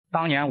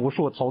当年无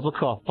数投资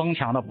客疯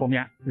抢的铺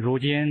面，如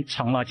今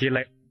成了积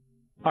累。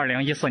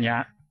2014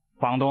年，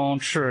房东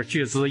斥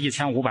巨资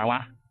1500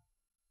万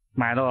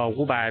买了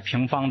500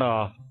平方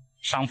的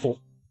商铺，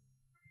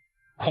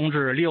空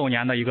置6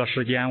年的一个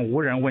时间，无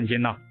人问津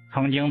呢。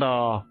曾经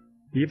的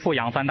一铺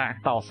养3代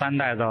到3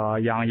代的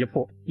养一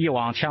铺，一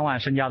往千万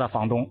身家的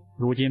房东，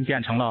如今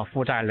变成了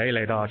负债累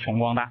累的穷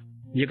光蛋，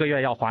一个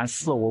月要还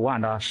4、5万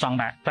的商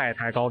贷，债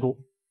台高筑。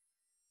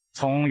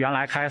从原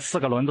来开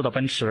4个轮子的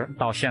奔驰，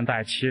到现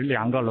在骑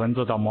2个轮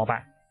子的摩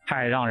拜，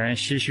太让人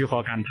唏嘘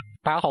和感叹。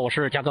大家好，我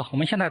是嘉哥，我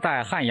们现在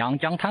在汉阳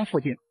江滩附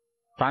近，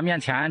咱面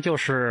前就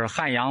是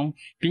汉阳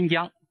滨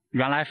江，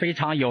原来非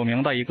常有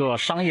名的一个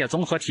商业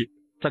综合体。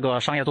这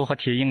个商业综合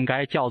体应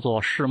该叫做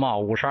世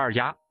贸52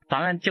家。咱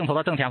们镜头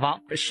的正前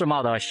方，世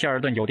贸的希尔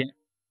顿酒店，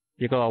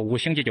一个5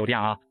星级酒店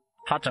啊。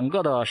它整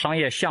个的商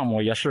业项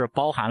目也是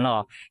包含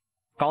了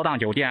高档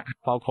酒店，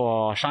包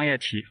括商业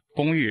体、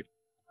公寓、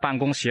办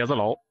公写字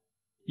楼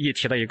一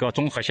体的一个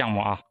综合项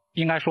目啊。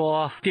应该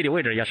说地理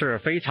位置也是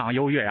非常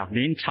优越啊，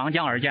临长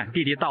江而建，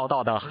地地道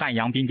道的汉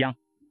阳滨江。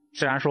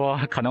虽然说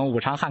可能武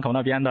昌汉口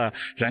那边的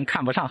人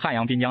看不上汉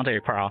阳滨江这一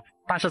块啊，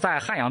但是在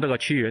汉阳这个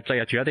区域，这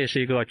也绝对是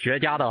一个绝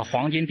佳的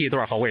黄金地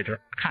段和位置。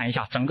看一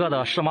下整个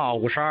的世贸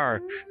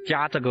52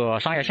家这个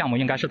商业项目，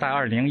应该是在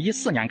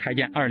2014年开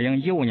建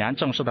，2015年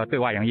正式的对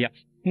外营业，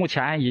目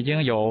前已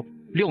经有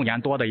6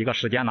年多的一个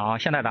时间了啊。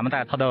现在咱们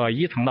在它的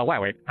1层的外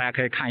围，大家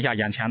可以看一下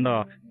眼前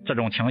的这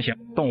种情形。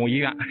动物医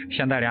院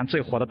现在连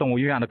最火的动物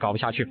医院都搞不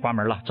下去，关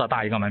门了，这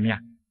大一个门面。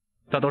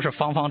这都是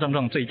方方正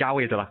正最佳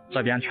位置了，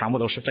这边全部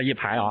都是这一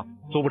排啊，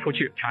租不出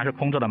去，全是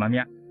空置的门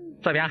面。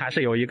这边还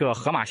是有一个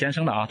河马先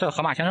生的啊，这个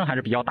河马先生还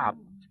是比较大的，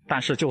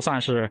但是就算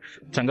是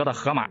整个的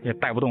河马也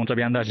带不动这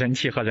边的人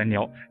气和人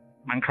流，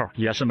门口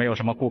也是没有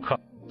什么顾客，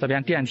这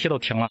边电梯都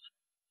停了，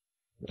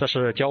这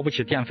是交不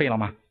起电费了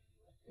吗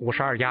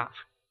？52家，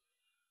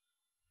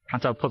看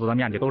这铺子的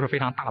面积都是非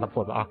常大的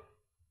铺子啊。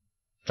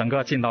整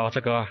个进到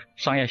这个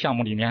商业项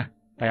目里面，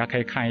大家可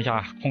以看一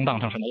下空荡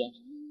成什么样。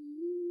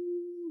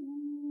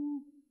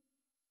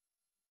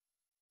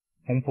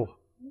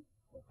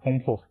空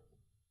铺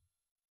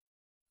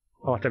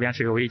哦，这边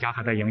是有一家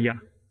还在营业，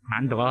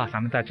难得啊，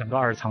咱们在整个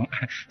2层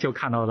就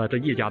看到了这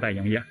一家在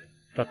营业，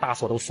这大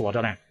锁都锁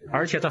着呢。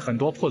而且这很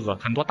多铺子，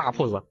很多大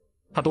铺子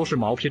它都是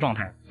毛坯状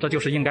态，这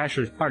就是应该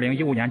是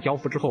2015年交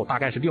付之后，大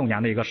概是6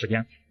年的一个时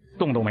间，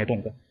动都没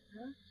动过。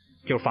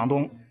就是房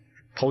东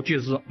投巨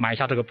资买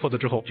下这个铺子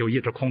之后，就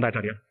一直空在这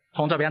里了。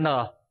从这边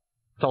的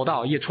走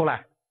道一出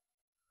来，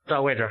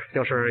这位置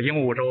就是鹦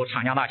鹉洲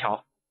长江大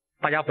桥。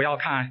大家不要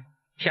看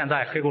现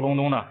在黑咕隆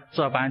咚的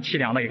这般凄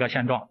凉的一个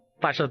现状，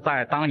但是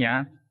在当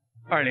年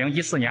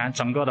2014年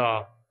整个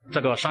的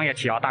这个商业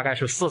体啊，大概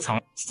是4层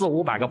4、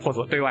500个铺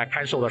子对外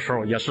开售的时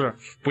候，也是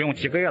不用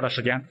几个月的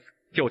时间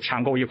就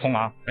抢购一空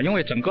啊。因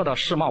为整个的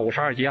世贸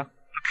52街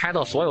开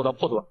的所有的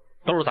铺子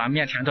都是咱们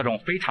面前这种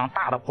非常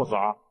大的铺子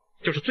啊，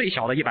就是最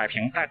小的100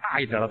平，再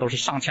大一点的都是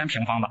上千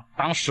平方的。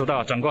当时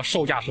的整个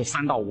售价是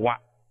3到5万，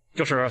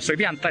就是随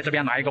便在这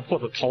边拿一个铺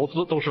子投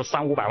资都是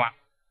3、500万。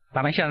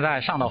咱们现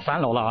在上到3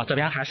楼了啊，这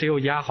边还是有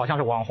一家好像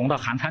是网红的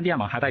韩餐店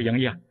嘛，还在营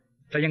业。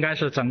这应该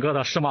是整个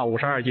的世贸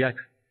52街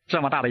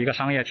这么大的一个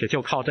商业体，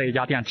就靠这一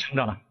家店撑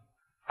着呢。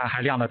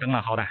还亮着灯呢，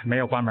好歹没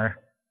有关门。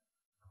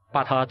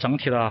把它整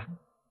体的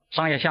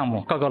商业项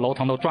目各个楼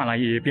层都转了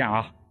一遍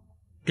啊，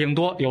顶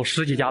多有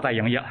10几家在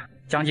营业，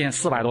将近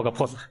400多个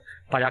铺子，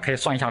大家可以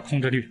算一下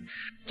空置率。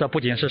这不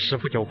仅是10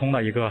铺9空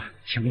的一个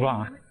情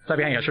况啊，这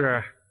边也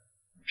是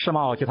世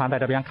贸集团在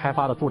这边开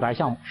发的住宅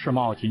项目，世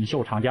贸锦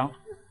绣长江。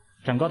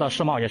整个的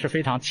世贸也是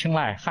非常青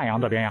睐汉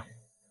阳这边呀，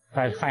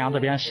在汉阳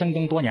这边深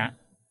耕多年。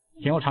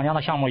锦绣长江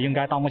的项目应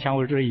该到目前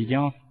为止已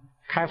经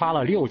开发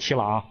了6期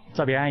了啊，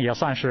这边也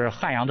算是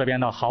汉阳这边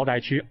的豪宅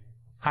区，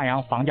汉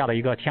阳房价的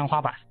一个天花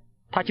板。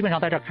它基本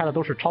上在这开的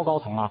都是超高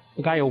层啊，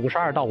应该有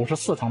52到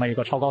54层的一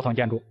个超高层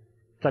建筑，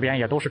这边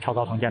也都是超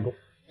高层建筑。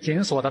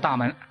紧锁的大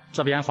门，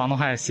这边房东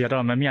还写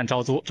着门面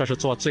招租，这是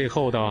做最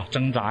后的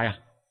挣扎呀。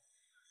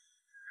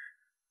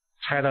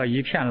拆的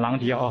一片狼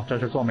藉啊，这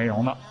是做美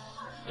容的。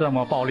这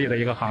么暴利的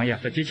一个行业，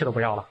这机器都不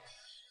要了，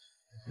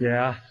也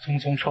匆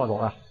匆撤走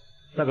了。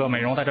这个美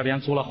容在这边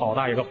租了好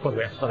大一个铺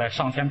子，这得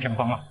上千平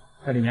方了。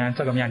这里面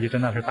这个面积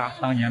真的是大，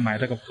当年买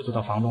这个铺子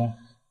的房东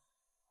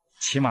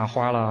起码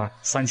花了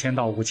3000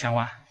到5000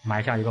万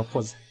买下一个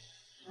铺子，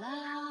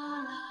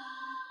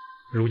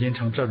如今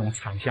成这种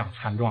惨象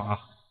惨状啊！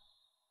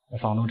这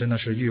房东真的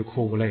是欲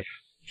哭无泪，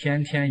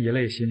天天以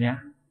泪洗面，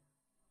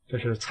这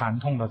是惨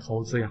痛的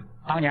投资呀！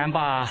当年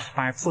把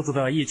买铺子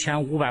的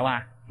1500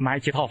万买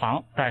几套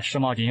房在世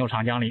贸锦绣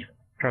长江里，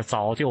这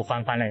早就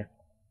翻类了。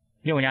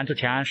6年之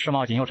前，世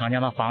贸锦绣长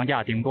江的房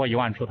价顶多1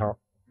万出头，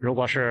如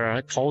果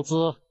是投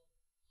资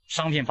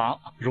商品房，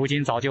如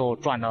今早就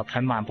赚得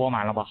盆满钵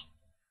满了吧？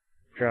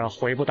这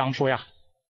悔不当初呀！